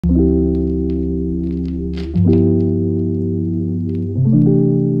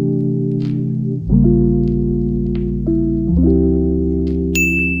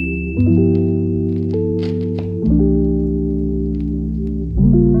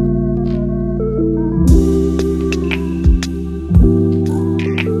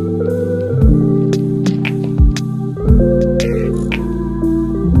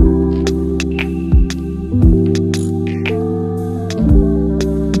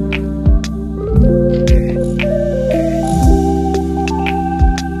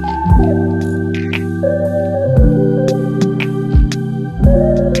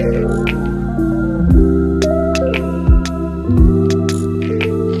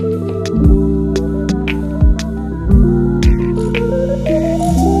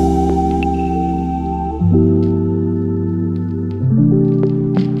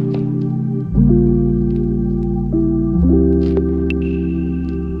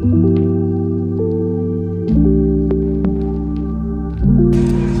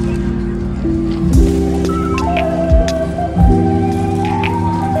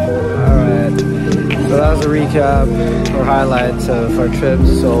recap or highlights of our trip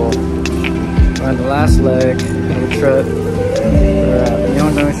to Seoul. We're on the last leg of the trip. We're at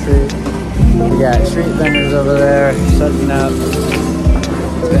Myeongdong Street. We got street vendors over there setting up.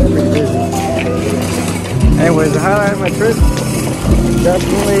 It's been pretty busy. Anyways, the highlight of my trip,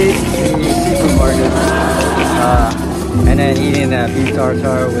 definitely the supermarket. And then eating that beef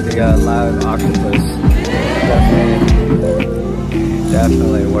tartare with the live octopus.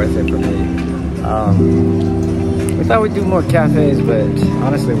 Definitely worth it for me. We thought we'd do more cafes, but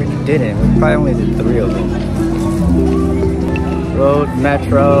honestly we didn't. We probably only did 3 of them. Road,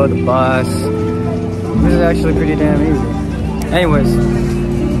 metro, the bus. This is actually pretty damn easy. Anyways,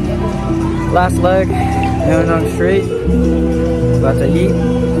 last leg, Myeongdong Street. About to eat.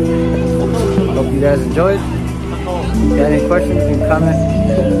 Hope you guys enjoyed. If you got any questions, you can comment.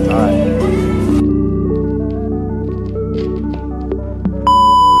 Alright.